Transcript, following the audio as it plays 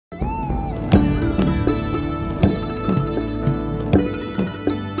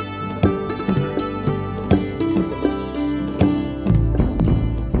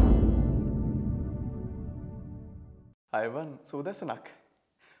අයවන් සූදැසනක්.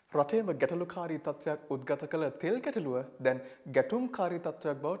 රටේම ගැටලුකාරී තත්ත්වයක් උද්ගත කළ තෙල් ගැටලුව දැන් ගැටුම්කාරී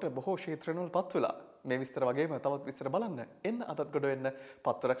තත්ත්වයක් බවට බොහෝ ක්ෂේත්‍රවල පත් වෙලා. මේ විස්තර වගේම තවත් විස්තර බලන්න එන්න අදත් ගොඩ වෙන්න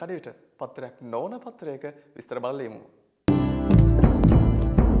පත්තර කඩේට. පත්තරයක් නොවන පත්තරයක විස්තර බලලා යමු.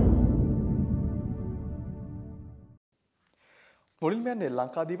 මුලින්ම යන්නේ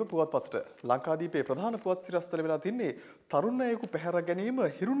ලංකාදීප පුවත්පතට. ලංකාදීපේ ප්‍රධාන පුවත් සිරස්තල වෙලා තින්නේ තරුණයෙකු පැහැර ගැනීම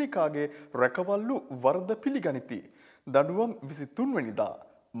හිරුනිකාගේ රැකවල්ලු වරද පිළිගනිති. දඬුවම් 23 වෙනිදා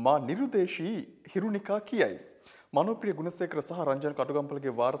මා නිරුදේශී හිරුනිකා කියයි. මනෝප්‍රිය ගුණසේකර සහ රංජන්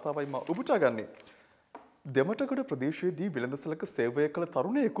කටුගම්පලගේ වාර්තාවයි මා උපුටා ගන්නේ. දෙමටගොඩ ප්‍රදේශයේදී විලඳසලක සේවය කළ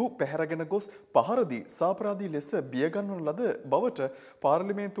තරුණයෙකු පැහැරගෙන ගොස් පහරදී සාපරාධී ලෙස බියගන්වන ලද බවට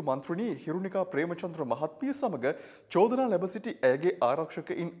පාර්ලිමේන්තු මන්ත්‍රීණී හිරුනිකා ප්‍රේමචන්ද්‍ර මහත්මිය සමග චෝදනා ලැබ සිටි ඇයගේ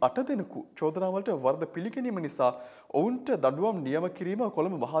ආරක්ෂකයින් 8 දෙනෙකු චෝදනාවලට වරද පිළිගැනීම නිසා ඔවුන්ට දඬුවම් නියම කිරීම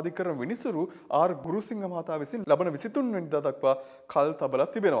කොළඹ මහාධිකරණ විනිසුරු ආර් ගුරුසිංහ මහතා විසින් ලබන 23 වෙනිදා දක්වා කල්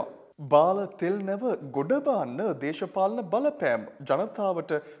තබලා තිබෙනවා. බාල තෙල් නැව ගොඩබාන්න දේශපාලන බලපෑම්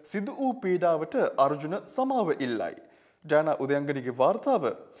ජනතාවට සිදු වූ පීඩාවට අර්ජුන සමාව ඉල්ලයි. ජයනා උදයංගනිගේ වාර්තාව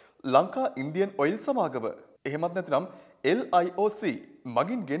ලංකා ඉන්දියන් ඔයිල් සමාගම එහෙමත් නැතිනම් LIOC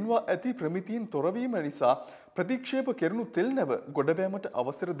මගින් ගෙන්වා ඇති ප්‍රමිතියෙන් තොරවීම නිසා ප්‍රතික්ෂේප කෙරුණු තෙල් නැව ගොඩබෑමට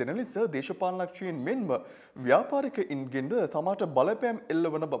අවසර දෙන ලෙස දේශපාලනඥයින් මෙන්ම ව්‍යාපාරිකයින්ගෙන්ද තමාට බලපෑම්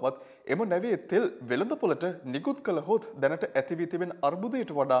එල්ලවන බවත් එම නැවේ තෙල් වෙළඳපොළට නිකුත් කළ හොත් දැනට ඇති වී තිබෙන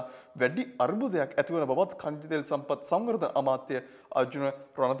අර්බුදයට වඩා වැඩි අර්බුදයක් ඇතිවන බවත් ඛනිජ තෙල් සම්පත් සංවර්ධන අමාත්‍ය අර්ජුන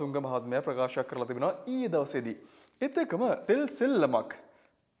රණතුංග මහත්මයා ප්‍රකාශ කරලා තිබෙනවා ඊයේ දවසේදී. ඒත් එක්කම තෙල් සෙල්ලමක්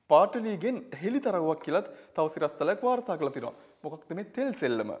පාටලීගෙන් හෙලිතරව්වක් කියලත් තව සිරස්තලයක් වාර්තා කරලා තිනවා. මොකක්ද මේ තෙල්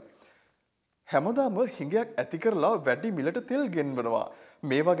සෙල්ලම? හැමදාම හිඟයක් ඇති කරලා වැඩි මිලට තෙල් ගෙන්වනවා.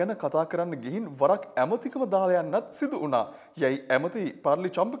 මේවා ගැන කතා කරන්න ගිහින් වරක් ඇමතිකම දාලා යන්නත් සිදු වුණා. යයි ඇමති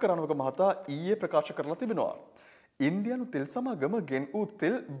පාර්ලි චම්පකරණවක මහතා ඊයේ ප්‍රකාශ කරලා තිබෙනවා. ඉන්දියානු තෙල් සමාගම ගෙන් වූ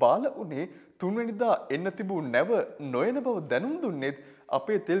තෙල් බාල උනේ 3 වෙනිදා එන්න තිබූ නැව නොයන බව දැනුම් දුන්නේත්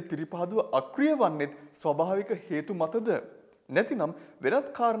අපේ තෙල් පිරිපහදුව අක්‍රිය වන්නේත් ස්වභාවික හේතු මතද? නැතිනම් වෙනත්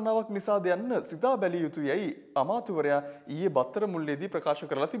කාරණාවක් නිසාද යන්න සිතා බැලිය යුතු යයි අමාත්‍යවරයා ඊයේ බත්තර මුල්ලේදී ප්‍රකාශ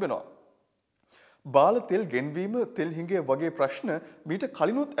කරලා තිබෙනවා. බාල තෙල් ගෙන්වීම තෙල් හිඟය වගේ ප්‍රශ්න මීට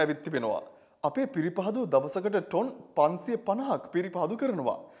කලිනුත් ඇවිත් තිබෙනවා. අපේ පිරිපහදුව දවසකට ටොන් 550ක් පිරිපහදු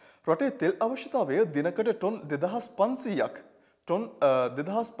කරනවා. රටේ තෙල් අවශ්‍යතාවය දිනකට ටොන් 2500ක් ටොන්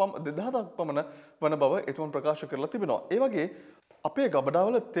 2000ක් පමණ වන බව එතුමන් ප්‍රකාශ කරලා තිබෙනවා. ඒ වගේ අපේ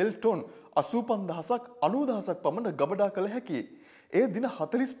ගබඩාවල තෙල් ටොන් 85000ක් 90000ක් පමණ ගබඩා කළ හැකියි. ඒ දින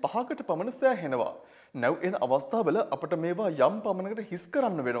 45කට පමණ සෑහෙනවා. නැව් එන අවස්ථාවල අපට මේවා යම් පමණකට හිස්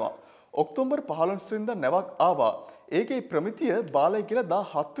කරන්න වෙනවා. ඔක්තෝබර් 15 වෙනිදා නැවක් ආවා. ඒකේ ප්‍රමිතිය බාලයි කියලා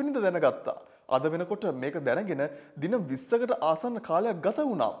 17 වෙනිදා දැනගත්තා. අද වෙනකොට මේක දැනගෙන දින 20කට ආසන්න කාලයක් ගත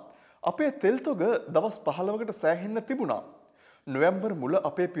වුණා. අපේ තෙල් තොග දවස් 15කට සෑහෙන්න තිබුණා. නොවැම්බර් මුල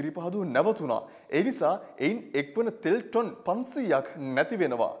අපේ පිරිපහදුව නැවතුණා. ඒ නිසා එයින් එක්වන තෙල් ටොන් 500ක් නැති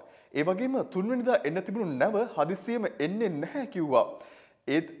වෙනවා. ඒ වගේම 3 වෙනිදා එන්න තිබුණු නැව හදිසියෙම එන්නේ නැහැ කිව්වා.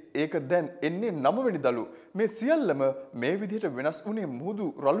 ඒත් ඒක දැන් එන්නේ 9 වෙනිදලු. මේ සියල්ලම මේ විදිහට වෙනස් වුණේ මුහුදු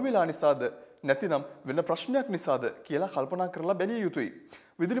රළු වෙලා නිසාද නැතිනම් වෙන ප්‍රශ්නයක් නිසාද කියලා කල්පනා කරලා බැලිය යුතුයි.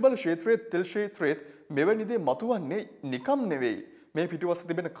 විදුලි බල ක්ෂේත්‍රයේ තෙල් ක්ෂේත්‍රයේ මෙවැනි දේ මතුවන්නේ නිකම් නෙවෙයි. මේ පිටුවස්ස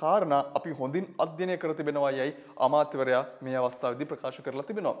තිබෙන කාරණා අපි හොඳින් අධ්‍යයනය කර තිබෙනවා යයි අමාත්‍යවරයා මේ අවස්ථාවේදී ප්‍රකාශ කරලා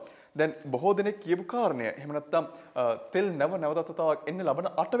තිබෙනවා. දැන් බොහෝ දෙනෙක් කියපු කාරණය එහෙම නැත්නම් තෙල් නැව නැවතත් තතාවක් එන්න ලබන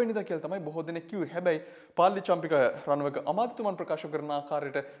 8 වෙනිදා කියලා තමයි බොහෝ දෙනෙක් කිව්වේ. හැබැයි පාර්ලි චම්පික රණවක අමාත්‍යතුමන් ප්‍රකාශ කරන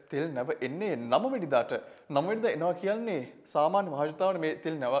ආකාරයට තෙල් නැව එන්නේ 9 වෙනිදාට. 9 වෙනිදා එනවා කියන්නේ සාමාන්‍ය මහජනතාවට මේ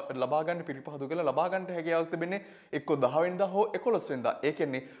තෙල් නැව ලබා ගන්න පිරිපහදු කරලා ලබා ගන්න හැකියාවක් තිබෙන්නේ එක්ක 10 වෙනිදා හෝ 11 වෙනිදා. ඒ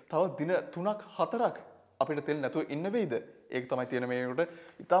කියන්නේ තව දින 3ක් 4ක් අපිට තෙල් නැතුව ඉන්න වෙයිද? ඒක තමයි තියෙන මේකට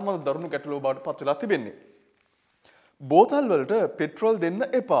ඉතාම දරුණු ගැටලුව බවට පත් වෙලා තිබෙන්නේ. බෝතල් වලට පෙට්‍රල් දෙන්න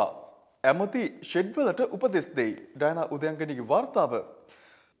එපා. ඇමති ෂෙඩ් වලට උපදෙස් දෙයි. ඩයනා උදයන්ගනිගේ වාර්තාව.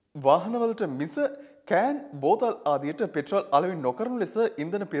 වාහන වලට මිස කෑන් බෝතල් ආදියට පෙට්‍රල් අලෙවි නොකරන ලෙස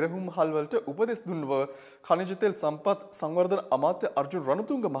ඉන්ධන පෙරහුම් හල් වලට උපදෙස් දුන් බව ඛනිජ තෙල් සම්පත් සංවර්ධන අමාත්‍ය අර්ජුන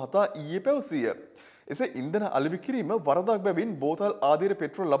රණතුංග මහතා ඊයේ පැවසිය. එසේ ඉන්ධන අලෙවි කිරීම වරදක් බැවින් බෝතල් ආදියට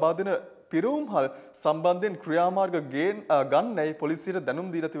පෙට්‍රල් ලබා දෙන පිරවුම්හල් සම්බන්ධයෙන් ක්‍රියාමාර්ග ගන්නයි පොලිසියට දැනුම්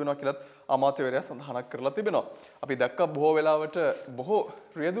දීලා තිබෙනවා කියලත් අමාත්‍යවරයා සඳහන් කරලා තිබෙනවා. අපි දැක්කා බොහෝ වෙලාවට බොහෝ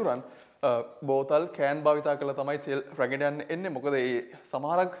රියදුරන් බෝතල් කෑන් භාවිතා කරලා තමයි තෙල් රැගෙන යන්න එන්නේ. මොකද මේ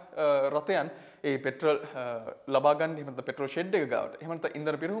සමහරක් රථයන් ඒ පෙට්‍රල් ලබා ගන්න එහෙම නැත්නම් පෙට්‍රල් ෂෙඩ් එක ගාවට එහෙම නැත්නම්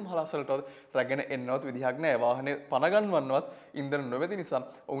ඉන්ධන පිරවුම් හලසලට රැගෙන එන්නවත් විදිහක් නැහැ. වාහනේ පණ ගන්නවන්නවත් ඉන්ධන නොවැදි නිසා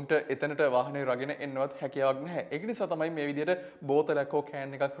උන්ට එතනට වාහනේ රැගෙන එන්නවත් ගන්නවත් හැකියාවක් නැහැ. ඒක නිසා තමයි මේ විදිහට බෝතලයක් හෝ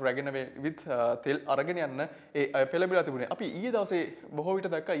කෑන් එකක් රැගෙන විත් තෙල් අරගෙන යන්න ඒ අය පෙළඹිලා තිබුණේ. අපි ඊයේ දවසේ බොහෝ විට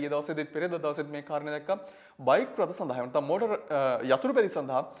දැක්කා. ඊයේ දවසේදීත් පෙරේද දවසේත් මේ කාරණේ දැක්කා. බයික් රථ සඳහා නැත්නම් මෝටර යතුරු පැදි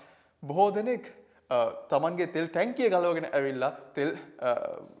සඳහා බොහෝ දෙනෙක් තමන්ගේ තෙල් ටැංකිය ගලවගෙන ඇවිල්ලා තෙල්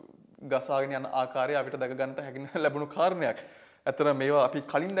ගසාගෙන යන ආකාරය අපිට දැක ගන්නට හැකින ලැබුණු කාරණයක්. ඇත්තට මේවා අපි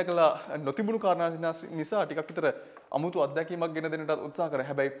කලින් දැකලා නොතිබුණු කාරණා නිසා ටිකක් විතර අමුතු අත්දැකීමක් ගෙන දෙන්නට උත්සාහ කරා.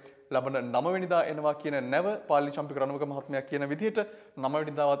 හැබැයි ලබන 9 වෙනිදා එනවා කියන නැව පාලි චම්පික රණවක මහත්මයා කියන විදිහට 9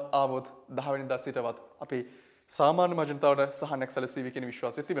 වෙනිදාවත් ආවොත් 10 වෙනිදා සිටවත් අපි සාමාන්‍ය ජනතාවට සහනයක් සැලසීවි කියන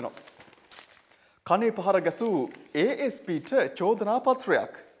විශ්වාසය තිබෙනවා. කනේ පහර ගැසූ ASPට චෝදනා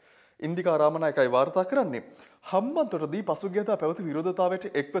පත්‍රයක් ඉන්දිකා රාමනායකයි වාර්තා කරන්නේ. හම්බන්තොටදී පසුගියදා පැවති විරෝධතාවයට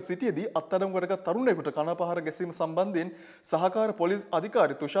එක්ව සිටියේදී අත්අඩංගුවටගත් තරුණයෙකුට කන පහර ගැසීම සම්බන්ධයෙන් සහකාර පොලිස්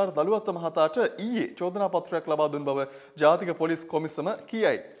අධිකාරී තුෂාර දලුවත්ත මහතාට ඊයේ චෝදනා පත්‍රයක් ලබා දුන් බව ජාතික පොලිස් කොමිසම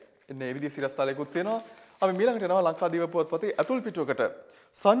කියයි. එන්නේ මේ විදිහේ සිරස්තලයකුත් තියෙනවා. අපි ඊළඟට යනවා ලංකාදීප පුවත්පතේ ඇතුල් පිටුවකට.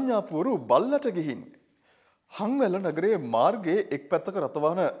 සංඥාපුවරු බල්ලට ගිහින් හංවැල්ල නගරයේ මාර්ගයේ එක් පැත්තක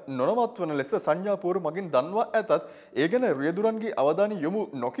රථවාහන නොනවත්වන ලෙස සංඥාපුවරු මගින් දන්වා ඇතත් ඒ ගැන රියදුරන්ගේ අවධානය යොමු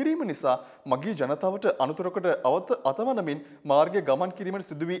නොකිරීම නිසා මගී ජනතාවට අනුතරකට අතවනමින් මාර්ගයේ ගමන් කිරීමට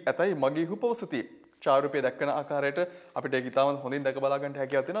සිදු වී ඇතැයි මගීහු පවසති. චාරුපේ දක්වන ආකාරයට අපිට ඒක ඉතාමත් හොඳින් දැක බලා ගන්න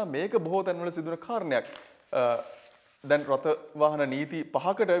හැකියාවක් තියෙනවා. මේක බොහෝ තැන්වල සිදුවන කාරණයක්. දැන් රථ වාහන නීති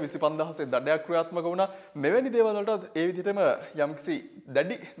 5කට 25000 දඩයක් ක්‍රියාත්මක වුණා. මෙවැනි දේවල් වලට ඒ විදිහටම යම්කිසි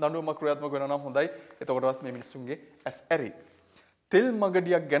දැඩි දඬුවමක් ක්‍රියාත්මක වෙනවා නම් හොඳයි. එතකොටවත් මේ මිනිස්සුන්ගේ ඇස් ඇරි. තෙල්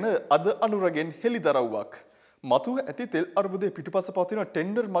මගඩියක් ගැන අද අනුරගෙන් හෙළිදරව්වක්. මතුව ඇති තෙල් අර්බුදයේ පිටුපස පවතින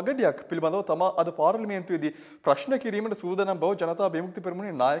ටෙන්ඩර් මගඩියක් පිළිබඳව තමා අද පාර්ලිමේන්තුවේදී ප්‍රශ්න කිරීමට සූදානම් බව ජනතා විමුක්ති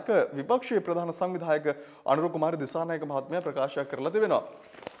පෙරමුණේ නායක විපක්ෂයේ ප්‍රධාන සංවිධායක අනුර කුමාර දිසානායක මහත්මයා ප්‍රකාශ කරලා තිබෙනවා.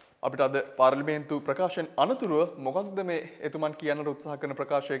 අපිට අද පාර්ලිමේන්තු ප්‍රකාශන අනතුරුව මොකක්ද මේ එතුමන් කියන්නට උත්සාහ කරන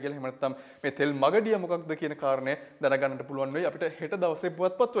ප්‍රකාශය කියලා එහෙම නැත්නම් මේ තෙල් මගඩිය මොකක්ද කියන කාරණය දැනගන්නට පුළුවන් වෙයි අපිට හෙට දවසේ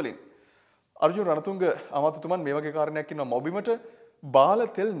පුවත්පත් වලින්. අර්ජුන රණතුංග අමාත්‍යතුමන් මේ වගේ කාරණයක් කියනවා මොබිමට බාල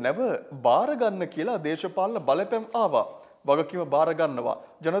තෙල් නැව බාර ගන්න කියලා දේශපාලන බලපෑම් ආවා. වගකීම බාර ගන්නවා.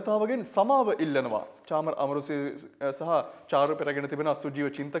 ජනතාවගෙන් සමාව ඉල්ලනවා. චාමර් අමරසිංහ සහ චාරු පෙරගෙන තිබෙන සුජීව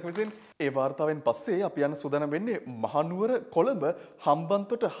චින්තක විසින් ඒ වාර්තාවෙන් පස්සේ අපි යන සූදානම් වෙන්නේ මහනුවර කොළඹ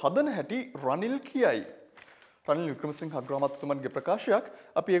හම්බන්තොට හදන හැටි රනිල් කියයි. රනිල් වික්‍රමසිංහ අග්‍රාමාත්‍යතුමන්ගේ ප්‍රකාශයක්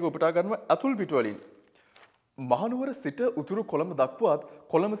අපි ඒක උපුටා ගන්නවා අතුල් පිටුවලින්. මහනුවර සිට උතුරු කොළඹ දක්වාත්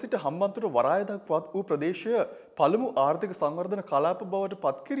කොළඹ සිට හම්බන්තොට වරාය දක්වාත් වූ ප්‍රදේශය පළමු ආර්ථික සංවර්ධන කලාප බවට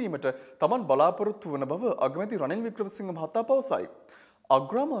පත් කිරීමට තමන් බලාපොරොත්තු වන බව අගමැති රනිල් වික්‍රමසිංහ මහතා පවසයි.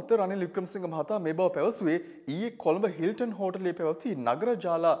 අග්‍රාමාත්‍ය රනිල් වික්‍රමසිංහ මහතා මේ බව පැවසුවේ ඊයේ කොළඹ හිල්ටන් හෝටලයේ පැවති නගර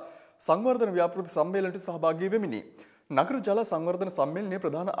ජාලා සංවර්ධන ව්‍යාපෘති සම්මේලනයට සහභාගී වෙමිනි. නගර ජල සංවර්ධන සම්මේලනයේ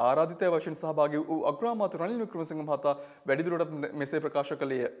ප්‍රධාන ආරාධිතය වශයෙන් සහභාගී වූ අග්‍රාමාත්‍ය රනිල් වික්‍රමසිංහ මහතා වැඩිදුරටත් මෙසේ ප්‍රකාශ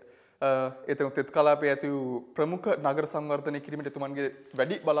කළේය. එතන තෙත් කලාපයේ ඇති වූ ප්‍රමුඛ නගර සංවර්ධනය කිරීමට එතුමන්ගේ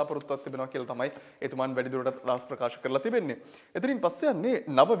වැඩි බලාපොරොත්තුවක් තිබෙනවා කියලා තමයි එතුමන් වැඩිදුරටත් රාස් ප්‍රකාශ කරලා තිබෙන්නේ. එතනින් පස්සේ යන්නේ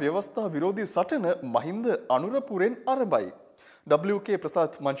නව ව්‍යවස්ථා විරෝධී සටන මහින්ද අනුරපුරෙන් ආරම්භයි. WK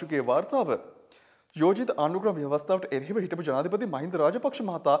ප්‍රසාද් මංචුගේ වාර්තාව යෝජිත ආණ්ඩුක්‍රම ව්‍යවස්ථාවට එරෙහිව හිටපු ජනාධිපති මහින්ද රාජපක්ෂ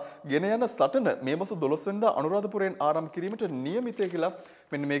මහතා ගෙන යන සටන මේ මාස 12 වෙනිදා අනුරාධපුරයෙන් ආරම්භ කිරීමට නියමිතය කියලා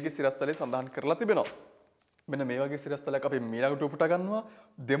මෙන්න මේකේ සිරස්තලයේ සඳහන් කරලා තිබෙනවා. මෙන්න මේ වගේ සිරස්තලයක් අපි මීළඟට උපුටා ගන්නවා.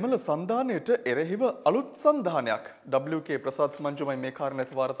 දෙමළ සන්ධානයට එරෙහිව අලුත් සන්ධානයක්. WK ප්‍රසාද් මංජුමයි මේ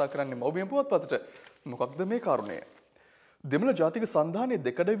කාරණේත් වාර්තා කරන්නේ මව්බිම පුවත්පතට. මොකක්ද මේ කාරණය? දෙමළ ජාතික සන්ධානයේ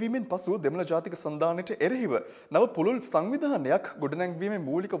දෙකඩවීමෙන් පසු දෙමළ ජාතික සන්ධානයට එරෙහිව නව පුළුල් සංවිධානයක් ගොඩනැංවීමේ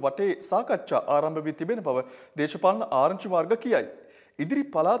මූලික වටේ සාකච්ඡා ආරම්භ වී තිබෙන බව දේශපාලන ආරංචි මාර්ග කියයි. ඉදිරි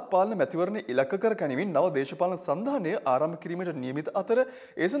පළාත් පාලන මැතිවරණය ඉලක්ක කර ගැනීමෙන් නව දේශපාලන සන්ධානය ආරම්භ කිරීමට නියමිත අතර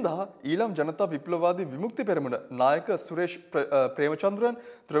ඒ සඳහා ඊළම් ජනතා විප්ලවවාදී විමුක්ති පෙරමුණ නායක සුරේෂ් ප්‍රේමචන්ද්‍රන්,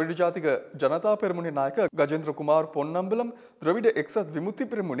 ද්‍රවිඩ ජාතික ජනතා පෙරමුණේ නායක ගජේන්ද්‍ර කුමාර් පොන්නම්බලම්, ද්‍රවිඩ එක්සත් විමුක්ති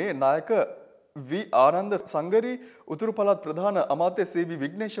පෙරමුණේ නායක වී ආනන්ද සංගරි, උතුරු පළාත් ප්‍රධාන අමාත්‍ය සී.වී.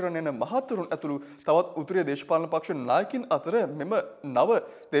 විග්නේශ්වරන් යන මහතුරුන් ඇතුළු තවත් උතුරේ දේශපාලන පක්ෂ නායකින් අතර මෙම නව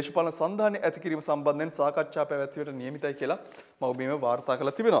දේශපාලන සන්ධානය ඇති කිරීම සම්බන්ධයෙන් සාකච්ඡා පැවැත්වීමට නියමිතයි කියලා මව්බිම වාර්තා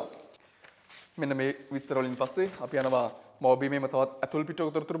කළා තිබෙනවා. මෙන්න මේ විස්තර වලින් පස්සේ අපි යනවා මව්බිමේම තවත් ඇතුල්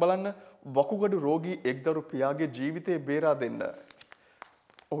පිටක තොරතුරු බලන්න. වකුගඩු රෝගී එක්දරු පියාගේ ජීවිතය බේරා දෙන්න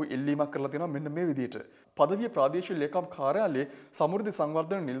ඔහු ඉල්ලීමක් කරලා තියෙනවා මෙන්න මේ විදිහට. පදවිය ප්‍රාදේශීය ලේකම් කාර්යාලයේ සමෘද්ධි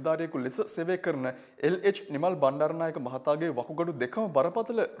සංවර්ධන නිලධාරියෙකු ලෙස සේවය කරන LH නිමල් බණ්ඩාරනායක මහතාගේ වකුගඩු දෙකම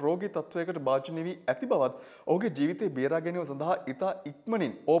බරපතල රෝගී තත්වයකට භාජනය වී ඇති බවත් ඔහුගේ ජීවිතය බේරා ගැනීම සඳහා ඉතා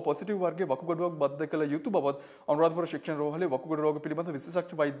ඉක්මනින් O පොසිටිව් වර්ගයේ වකුගඩුවක් බද්ධ කළ යුතු බවත් අනුරාධපුර ශික්ෂණ රෝහලේ වකුගඩු රෝග පිළිබඳ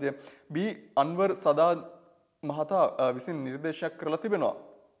විශේෂඥ වෛද්‍ය B අන්වර් සදා මහතා විසින් නිර්දේශයක් කරලා තිබෙනවා.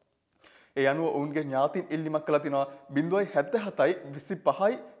 ඒ අනුව ඔවුන්ගේ ඥාතීන් ඉල්ලීමක් කළා තිනවා 077යි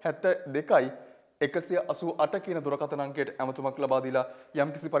 25යි 72යි 188 කියන දුරකථන අංකයට ඇමතුමක් ලබා දීලා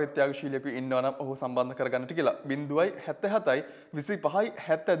යම්කිසි පරිත්‍යාගශීලියෙකු ඉන්නවා නම් ඔහු සම්බන්ධ කරගන්නට කියලා 077යි 25යි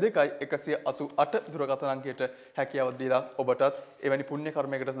 72යි 188 දුරකථන අංකයට හැකියාවක් දීලා ඔබටත් එවැනි පුණ්‍ය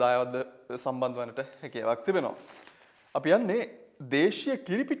කර්මයකට දායවද සම්බන්ධ වන්නට හැකියාවක් තිබෙනවා. අපි යන්නේ දේශීය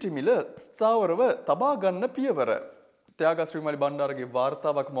කිරිපිටි මිල ස්ථාවරව තබා ගන්න පියවර. ත්‍යාග ශ්‍රීමලි බණ්ඩාරගේ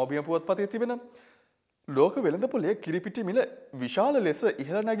වාර්තාවක් මොබිය පුවත්පතේ තිබෙන ලෝක වෙළඳපොලේ කිරිපිටි මිල විශාල ලෙස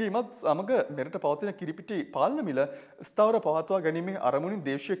ඉහළ නැගීමත් සමග මෙරට පවතින කිරිපිටි පාලන මිල ස්ථාවර පවත්වා ගැනීමේ අරමුණින්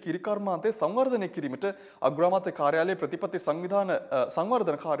දේශීය කිරි කර්මාන්තය සංවර්ධනය කිරීමට අග්‍රාමාත්‍ය කාර්යාලයේ ප්‍රතිපත්ති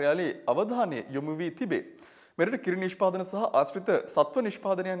සංවර්ධන කාර්යාලයේ අවධානය යොමු වී තිබේ. මෙරට කිරි නිෂ්පාදන සහ ආශ්‍රිත සත්ව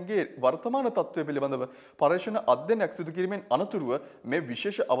නිෂ්පාදනයන්ගේ වර්තමාන තත්ත්වය පිළිබඳව පරීක්ෂණ අධ්‍යයනයක් සිදු කිරීමෙන් අනතුරුව මේ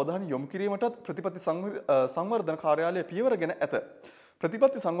විශේෂ අවධානය යොමු කිරීමටත් ප්‍රතිපත්ති සංවර්ධන කාර්යාලය පියවරගෙන ඇත.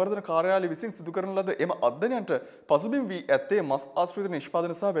 ප්‍රතිපත්ති සංවර්ධන කාර්යාලය විසින් සිදු කරන ලද එම අධ්‍යයනයන්ට පසුබිම් වී ඇත්තේ මස් ආශ්‍රිත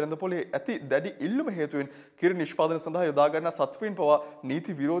නිෂ්පාදන සහ වෙළඳපොලේ ඇති දැඩි ඉල්ලුම හේතුවෙන් කිරි නිෂ්පාදන සඳහා යොදා ගන්නා සත්වයින් පවා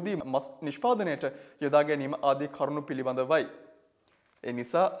නීති විරෝධී මස් නිෂ්පාදනයට යොදා ගැනීම ආදී කරුණු පිළිබඳවයි. ඒ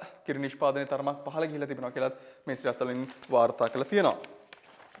නිසා කිරි නිෂ්පාදනයේ තරමක් පහළ ගිහිලා තිබෙනවා කියලාත් මේ සිරස්තලින් වාර්තා කරලා තියෙනවා.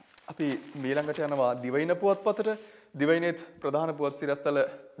 අපි ඊළඟට යනවා දිවයින පුවත්පතට. දිවයිනේත් ප්‍රධාන පුවත් සිරස්තල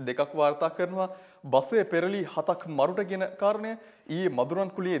දෙකක් වාර්තා කරනවා. බසයේ පෙරලි 7ක් මරුට ගෙන කාරණය ඊයේ මදුරන්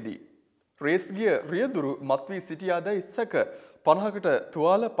කුලියේදී රේස් ගිය රියදුරු මත් වී සිටියාදැයි සැක 50කට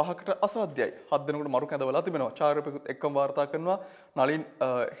තුවාල 5කට අසාධ්‍යයි. 7 දෙනෙකුට මරු කැඳවලා තිබෙනවා. ඡායාරූපයකුත් එක්කම වාර්තා කරනවා. නලින්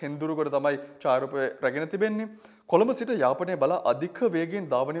හෙන්දුරුගොඩ තමයි ඡායාරූපය රැගෙන තිබෙන්නේ. කොළඹ සිට යාපනයේ බලා අධික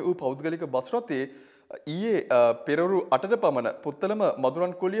වේගයෙන් ධාවනය වූ පෞද්ගලික බස් රථයේ ඊයේ පෙරවරු 8ට පමණ පුත්තලම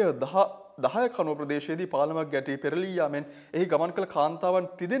මදුරන් කුලිය 10 කනුව ප්‍රදේශයේදී පාලමක් ගැටී පෙරළී යාමෙන් එහි ගමන් කළ කාන්තාවන්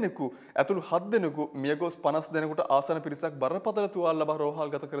 3 දෙනෙකු ඇතුළු 7 දෙනෙකු මියගොස් 50 දෙනෙකුට ආසන පිරිසක් බරපතල තුවාල ලබා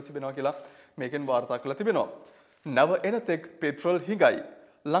රෝහල්ගත කර තිබෙනවා කියලා මේකෙන් වාර්තා කරලා තිබෙනවා. නව එනතෙක් පෙට්‍රල් හිඟයි.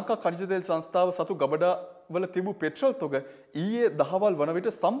 ලංකා ඛනිජ තෙල් සංස්ථාව සතු ගබඩා වල තිබූ පෙට්‍රල් තොග ඊයේ දහවල් වන විට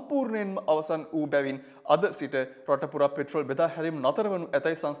සම්පූර්ණයෙන්ම අවසන් වූ බැවින් අද සිට රට පුරා පෙට්‍රල් බෙදා හැරීම නතර වනු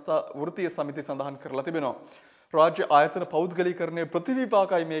ඇතැයි සංස්ථා වෘත්තීය සමිතිය සඳහන් කරලා තිබෙනවා. රාජ්‍ය ආයතන පෞද්ගලීකරණය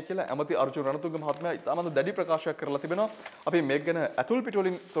ප්‍රතිවිපාකයි මේ කියලා ඇමති අර්ජුන රණතුංග මහත්මයා ඉතාමත් දැඩි ප්‍රකාශයක් කරලා තිබෙනවා. අපි මේක ගැන ඇතුල්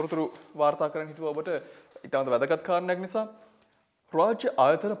පිටවලින් තොරතුරු වාර්තා කරන්න හිතුවා ඔබට ඉතාමත් වැදගත් කාරණයක් නිසා. රාජ්‍ය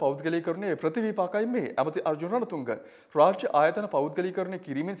ආයතන පෞද්ගලීකරණයේ ප්‍රතිවිපාකයි මේ ඇමති අර්ජුන රණතුංග. රාජ්‍ය ආයතන පෞද්ගලීකරණය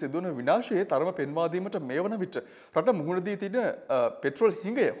කිරීමෙන් සිදුවන විනාශයේ තරම පෙන්වා දීමට මේ වන විට රට මුහුණ දී තිබෙන පෙට්‍රල්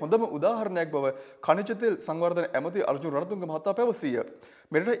හිඟය හොඳම උදාහරණයක් බව ඛනිජ තෙල් සංවර්ධන ඇමති අර්ජුන රණතුංග මහතා පැවසීය.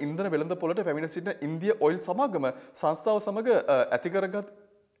 මෙරට ඉන්ධන වෙළඳපොළට පැමිණ සිටින ඉන්දිය ඔයිල් සමාගම සංස්ථාව සමග ඇති කරගත්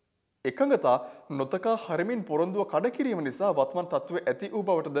එකඟතා නොතකා හරිමින් පොරොන්දුව කඩ කිරීම නිසා වත්මන් තත්ත්වයේ ඇති වූ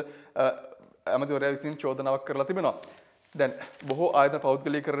බවටද ඇමතිවරයා විසින් චෝදනාවක් කරලා තිබෙනවා. දැන් බොහෝ ආයතන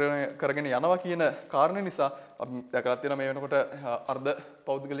පෞද්ගලීකරණය කරගෙන යනවා කියන කාරණේ නිසා අපි දැකලා තියෙනවා මේ වෙනකොට අර්ධ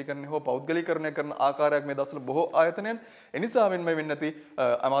පෞද්ගලීකරණය හෝ පෞද්ගලීකරණය කරන ආකාරයක් මේ දවස්වල බොහෝ ආයතනයන් එනිසාවෙන් මේ වෙන්නේ නැති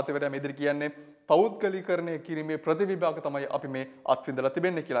අමාත්‍යවරයා මේ ඉදිරි කියන්නේ පෞද්ගලීකරණය කිරීමේ ප්‍රතිවිභාග තමයි අපි මේ අත්විඳලා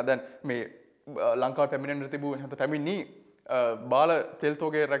තිබෙන්නේ කියලා. දැන් මේ ලංකාවට පැමිණෙන්න තිබූ එහෙනම් පැමිණි බාල තෙල්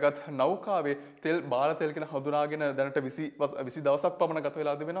තෝගේ රැගත් නෞකාවේ තෙල් බාල තෙල් කියලා හඳුනාගෙන දැනට 20 දවසක් පමණ ගත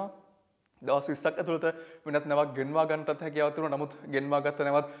වෙලා තිබෙනවා. දවස් 20ක් ඇතුළත වෙනත් නැවක් ගෙන්වා ගන්නටත් හැකියාවක් තිබුණා. නමුත් ගෙන්වා ගත්ත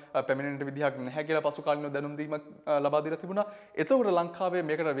නැවත් පැමිණෙන්නට විදිහක් නැහැ කියලා පසු කාලිනව දැනුම් දීමක් ලබා දීලා තිබුණා. එතකොට ලංකාවේ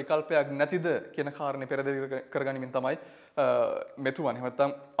මේකට විකල්පයක් නැතිද කියන කාරණේ පෙරදරි කරගනිමින් තමයි මෙතුමන් එහෙම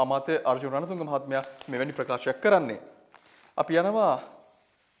නැත්නම් අමාත්‍ය අර්ජුන රණතුංග මහත්මයා මෙවැනි ප්‍රකාශයක් කරන්නේ. අපි යනවා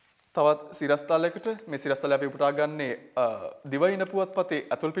තවත් සිරස්තලයකට. මේ සිරස්තලය අපි උපුටා ගන්නේ දිවයින පුවත්පතේ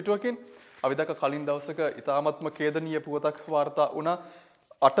ඇතුල් පිටුවකින්. අවිදක කලින් දවසක ඉතාමත්ම ඛේදනීය පුවතක් වාර්තා වුණා.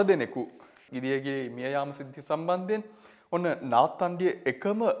 8 දෙනෙකු ගිරියගේ මිය යාම සිද්ධිය සම්බන්ධයෙන් ඔන්න නාත්තන්ඩියේ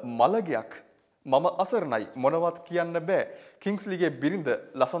එකම මළගයක් මම අසරණයි මොනවත් කියන්න බෑ. කිංස්ලිගේ බිරිඳ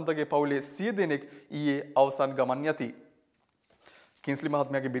ලසන්තගේ පවුලේ 100 දෙනෙක් ඊයේ අවසන් ගමන් යති. කිංස්ලි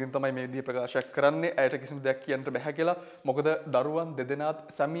මහත්මයාගේ බිරිඳ තමයි මේ විදිහේ ප්‍රකාශයක් කරන්නේ. ඇයට කිසිම දෙයක් කියන්න බෑ කියලා. මොකද දරුවන් දෙදෙනාත්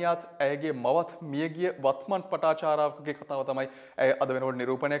සැමියාත් ඇයගේ මවත් මියගිය වත්මන් පටාචාරාවකගේ කතාව තමයි ඇය අද වෙනකොට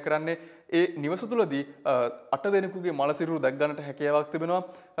නිරූපණය කරන්නේ. ඒ නිවස තුලදී 8 දෙනෙකුගේ මළ සිරුරු දැක් ගන්නට හැකියාවක් තිබෙනවා.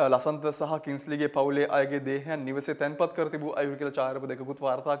 ලසන්ත සහ කිංස්ලිගේ පවුලේ අයගේ දේහයන් නිවසේ තැන්පත් කර තිබූ අයුරු කියලා ඡායාරූප දෙකකුත්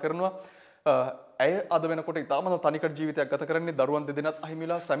වාර්තා කරනවා. ඇය අද වෙනකොට ඉතාමත් තනිකඩ ජීවිතයක් ගත කරන්නේ. දරුවන් දෙදෙනාත් අහිමි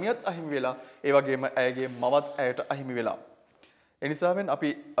වෙලා සැමියාත් අහිමි වෙලා ඒ වගේම ඇයගේ මවත් ඇයට අහිමි වෙලා. එනිසාවෙන් අපි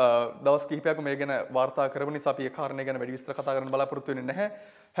දවස් කිහිපයක්ම මේ ගැන වාර්තා කරපු නිසා අපි ඒ කාරණේ ගැන වැඩි විස්තර කතා කරන්න බලාපොරොත්තු වෙන්නේ නැහැ.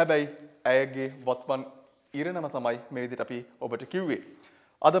 හැබැයි ඇයගේ වත්මන් ඉරණම තමයි මේ විදිහට අපි ඔබට කිව්වේ.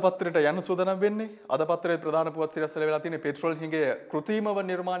 අද පත්‍රයට යන්න සූදානම් වෙන්නේ. අද පත්‍රයේ ප්‍රධාන පුවත් සිරස්වල වෙලා තියෙන පෙට්‍රල් හිඟය කෘත්‍රිමව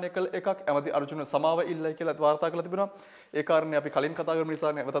නිර්මාණය කළ එකක්. ඇමති අර්ජුන සමාව ඉල්ලයි කියලා වාර්තා කරලා තිබෙනවා. ඒ කාරණේ අපි කලින් කතා කරපු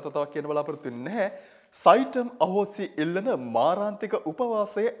නිසා නැවතත් තවක් කියන්න බලාපොරොත්තු වෙන්නේ නැහැ. සයිටම් අහෝසි ඉල්ලන මාරාන්තික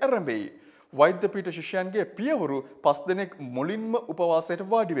උපවාසය ආරම්භයි. වෛද්‍ය පීඨ ශිෂ්‍යයන්ගේ පියවරු 5 දෙනෙක් මුලින්ම උපවාසයට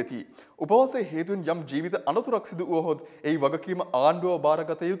වාඩි වෙති. උපවාසයේ හේතුවෙන් යම් ජීවිත අනතුරක් සිදු වුවහොත් ඒ වගකීම ආණ්ඩුව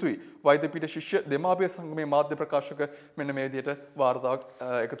බාරගත යුතුයි. වෛද්‍ය පීඨ ශිෂ්‍ය දෙමාපිය සංගමේ මාධ්‍ය ප්‍රකාශක මෙන්න මේ විදිහට වාර්තාවක්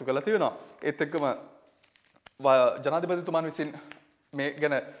එකතු කරලා තියෙනවා. ඒත් එක්කම ජනාධිපතිතුමන් විසින් මේ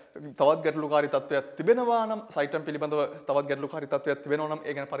ගැන තවත් ගැටලුකාරී තත්ත්වයක් තිබෙනවා නම් සයිටම් පිළිබඳව තවත් ගැටලුකාරී තත්ත්වයක් තිබෙනවා නම්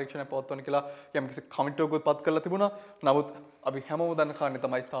ඒ ගැන පරීක්ෂණයක් පවත්වන්න කියලා යම්කිසි කමිටුවකුත් පත් කරලා තිබුණා. නමුත් අපි හැමෝම දන්න කාරණේ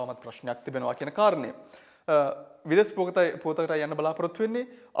තමයි තාමත් ප්‍රශ්නයක් තිබෙනවා කියන කාරණය. විදේශ පුවතකට යන්න බලාපොරොත්තු වෙන්නේ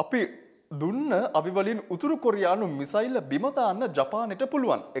අපි දුන්න අවි වලින් උතුරු කොරියානු මිසයිල් බිම දාන්න ජපානයට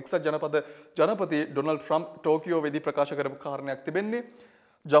පුළුවන්. එක්සත් ජනපති ඩොනල්ඩ් ට්‍රම්ප් ටෝකියෝ වෙදී ප්‍රකාශ කරපු කාරණයක් තිබෙන්නේ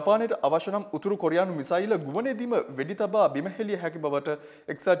ජපානයට අවශ්‍ය නම් උතුරු කොරියානු මිසයිල ගුවනේදීම වෙඩි තබා බිම හෙළිය හැකි බවට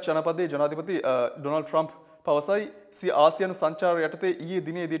එක්සත් ජනපදයේ ජනාධිපති ඩොනල්ඩ් ට්‍රම්ප් පවසයි. ආසියානු සංචාරය යටතේ ඊයේ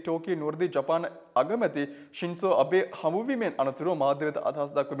දිනේදී ටෝකියෝ නුවරදී ජපාන අගමැති ශින්සෝ අබේ හමුවීමෙන් අනතුරුව මාධ්‍ය වෙත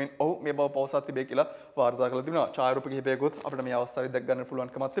අදහස් දක්වමින් ඔහු මේ බව පවසා තිබේ කියලා වාර්තා කරලා තිබෙනවා. ඡායාරූප කිහිපයකුත් අපිට මේ අවස්ථාවේ දැක් ගන්න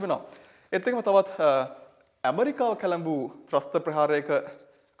පුළුවන්කමක් තිබෙනවා. ඒත් එක්කම තවත් ඇමරිකාව කැළඹූ ත්‍රස්ත ප්‍රහාරයක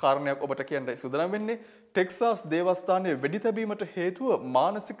කාරණයක් ඔබට කියන්නයි සූදානම් වෙන්නේ. ටෙක්සාස් දේවස්ථානයේ වෙඩි තැබීමට හේතුව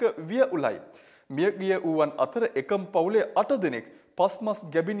මානසික වියඋලයි. මියගිය වූවන් අතර එකම පවුලේ 8 දෙනෙක් පස්මස්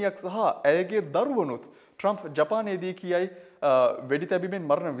ගැබිනියක් සහ ඇයගේ දරුවනුත්. ට්‍රම්ප් ජපානයේදී කියයි වෙඩි තැබීමෙන්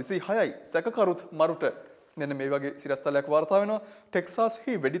මරණ 26යි සැකකරුත් මරුට. මෙන්න මේ වගේ සිරස්තලයක් වාර්තා වෙනවා.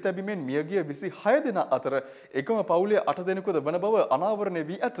 ටෙක්සාස්හි වෙඩි තැබීමෙන් මියගිය 26 දෙනා අතර එකම පවුලේ 8 දෙනෙකුද වන බව අනාවරණය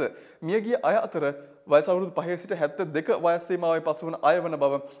වී ඇත. මියගිය අය අතර වයස අවුරුදු 5 සිට 72 වයස් සීමාවේ පසු වන අය වන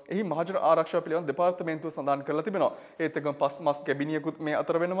බව එහි මහජන ආරක්ෂාව පිළිබඳ දෙපාර්තමේන්තුව සඳහන් කරලා තිබෙනවා. ඒත් එක්කම පස්මස් ගැබිනියකුත් මේ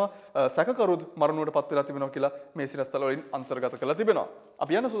අතර වෙනවා. සැකකරුත් මරණයට පත් වෙලා තිබෙනවා කියලා මේ සිරස්තල වලින් අන්තර්ගත කරලා තිබෙනවා.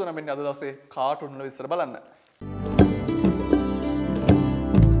 අපි යන සූදානම් වෙන්නේ අද දවසේ කාටුන් වල විස්තර බලන්න.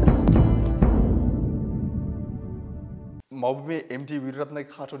 මව්බිමේ MT වීරරත්නගේ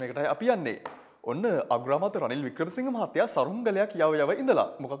කාටුන් එකටයි අපි යන්නේ. ඔන්න අග්‍රාමාත්‍ය රනිල් වික්‍රමසිංහ මහත්තයා සරුංගලයක් යව ඉඳලා.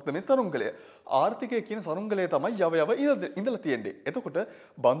 මොකක්ද මේ සරුංගලය? ආර්ථිකය කියන සරුංගලය තමයි යව ඉඳලා තියෙන්නේ. එතකොට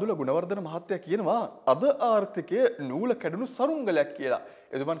බන්දුල ගුණවර්ධන මහත්තයා කියනවා අද ආර්ථිකය නූල කැඩුණු සරුංගලයක් කියලා.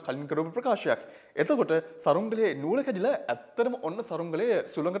 එතුමන් කලින් කරපු ප්‍රකාශයක්. එතකොට සරුංගලයේ නූල කැඩිලා ඇත්තටම ඔන්න සරුංගලයේ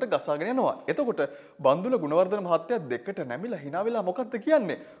සුළඟට ගසාගෙන යනවා. එතකොට බන්දුල ගුණවර්ධන මහත්තයා දෙකට නැමිලා hina වෙලා මොකක්ද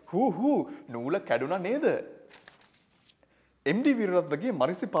කියන්නේ? හූ නූල කැඩුණා නේද? MD වීරරත්නගේ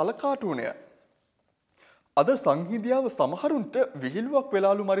මරිසිපාල කාටුනය. අද සංහිඳියාව සමහරුන්ට විහිළුවක්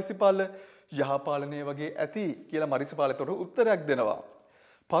වෙලාලු මරිසිපාල යහපාලනය වගේ ඇති කියලා මරිසිපාලතොට උත්තරයක් දෙනවා.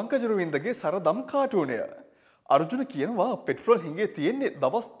 පංකජ රුවින්දගේ සරදම් කාටුනය. අර්ජුන කියනවා පෙට්‍රෝල් හිඟේ තියෙන්නේ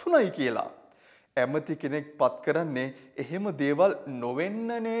දවස් 3යි කියලා. ඇමති කෙනෙක් පත් කරන්නේ එහෙම දේවල්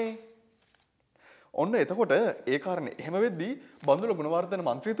නොවෙන්නනේ. ඔන්න එතකොට ඒ කාරණේ එහෙම වෙද්දී බන්දුල ගුණවර්ධන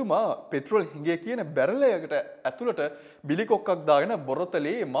මන්ත්‍රීතුමා පෙට්‍රෝල් හිඟේ කියන බැරලයකට ඇතුළට බිලි කොක්කක් දාගෙන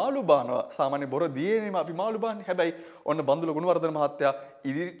බොරතලේ මාළු බානවා. සාමාන්‍ය බොර දියේනේම අපි මාළු බාන්නේ. හැබැයි ඔන්න බන්දුල ගුණවර්ධන මහත්තයා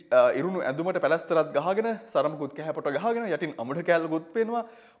ඉරුණු ඇඳුමට පැලස්තරත් ගහගෙන සරමකුත් කැහැපොට ගහගෙන යටින් අමුඩ කෑල්ලකුත් පේනවා.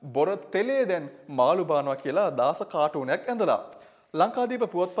 බොර තෙලේ දැන් මාළු බානවා කියලා දාස කාටුනයක් ඇඳලා. ලංකාදීප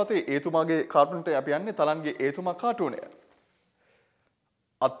පුවත්පතේ ඒතුමාගේ කාටුනට අපි යන්නේ තලන්ගේ ඒතුමා කාටුනය.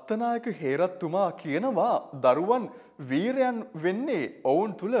 අත්තනායක හේරත්තුමා කියනවා දරුවන් වීරයන් වෙන්නේ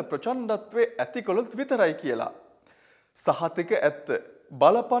ඔවුන් තුල ප්‍රචණ්ඩත්වයේ ඇති කළොත් විතරයි කියලා. සහතික ඇත්ත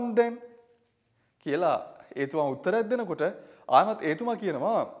බලපන් දැන් කියලා ඒතුමා උත්තරයක් දෙනකොට ආයමත් ඒතුමා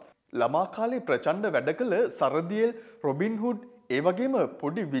කියනවා ළමා කාලේ ප්‍රචණ්ඩ වැඩ කළ සරදියෙල් රොබින්හුඩ් ඒ වගේම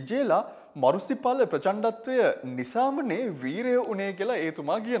පොඩි විජේලා මරුසිපාල ප්‍රචණ්ඩත්වය නිසාමනේ වීරය උනේ කියලා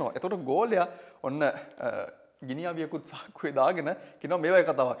ඒතුමා කියනවා. එතකොට ගෝලයා ඔන්න ගිනියාවියකුත් සාක්කුවේ දාගෙන කියනවා මේ වගේ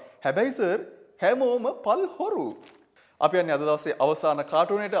කතාවක්. හැබැයි සර් හැමෝම පල් හොරු. අපි යන්නේ අද දවසේ අවසාන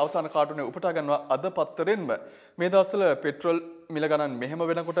කාටුනේ උපුටා ගන්නවා අද පත්තරෙන්ම. මේ දවස්වල පෙට්‍රල් මිල ගණන් මෙහෙම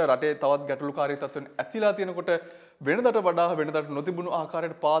වෙනකොට රටේ තවත් ගැටලුකාරී තත්ත්වෙන් ඇතිලා තියෙනකොට වෙනදට වඩා වෙනදට නොතිබුණු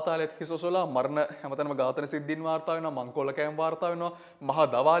ආකාරයට පාතාලයේත් හිසොසලා මරණ හැමතැනම ඝාතන සිද්ධීන් වාර්තා වෙනවා, මංකොල්ල කෑම් වාර්තා වෙනවා, මහා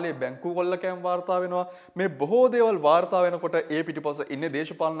දවාලේ බැංකු කොල්ල කෑම් වාර්තා වෙනවා. මේ බොහෝ දේවල් වාර්තා වෙනකොට ඒ පිටිපස්ස ඉන්නේ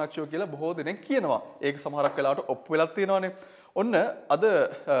දේශපාලනඥයෝ කියලා බොහෝ දෙනෙක් කියනවා. ඒක සමහරක් වෙලාවට ඔප්පු වෙලක් තියෙනවානේ. ඔන්න අද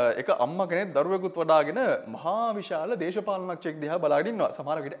එක අම්මා කෙනෙක් දරුවෙකුත් වඩාගෙන මහා විශාල දේශපාලනඥයෙක් දිහා බලාගෙන ඉන්නවා.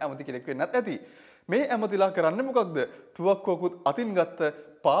 සමහර විට ඇමති කෙනෙක් වෙන්නත් ඇති. මේ ඇමතිලා කරන්නේ මොකක්ද? තුවක්කුවකුත් අතින් ගත්ත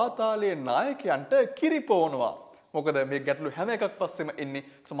පාතාලයේ නායකයන්ට කිරිපොවනවා. මොකද මේ ගැටලු හැම එකක් පස්සෙම එන්නේ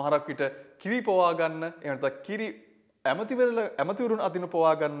සමහරක් විට කිරිපොවා ගන්න, එහෙම නැත්නම් ඇමතිවරුන් අදින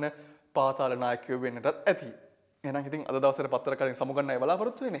පොවා ගන්න පාතාල නායකයෝ වෙන්නටත් ඇති. එහෙනම් ඉතින් අද දවසේ පත්තර කඩෙන් සමුගන්නයි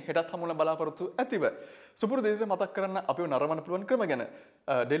බලාපොරොත්තු වෙන්නේ. හෙටත් හමුවන බලාපොරොත්තු ඇතිව. සුපුරුදු විදිහට මතක් කරන්න අපිව නරඹන්න පුළුවන් ක්‍රම ගැන.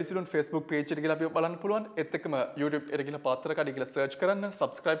 Daily Ceylon Facebook page එකට ගිහලා අපිව බලන්න පුළුවන්. ඒත් එක්කම YouTube එකට ගිහලා පත්තර කඩේ කියලා search කරන්න,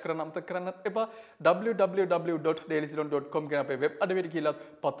 subscribe කරන්න අමතක කරන්නත් එපා. www.dailyceylon.com කියන අපේ web අඩවියට ගිහලා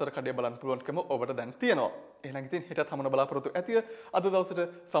පත්තර කඩේ බලන්න පුළුවන්කම ඔබට දැන් තියෙනවා. එහෙනම් ඉතින් හෙටත් හමුවන බලාපොරොත්තු ඇතිව අද දවසට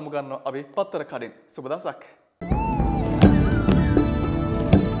සමුගන්නවා අපි පත්තර කඩෙන්. සුබ දවසක්.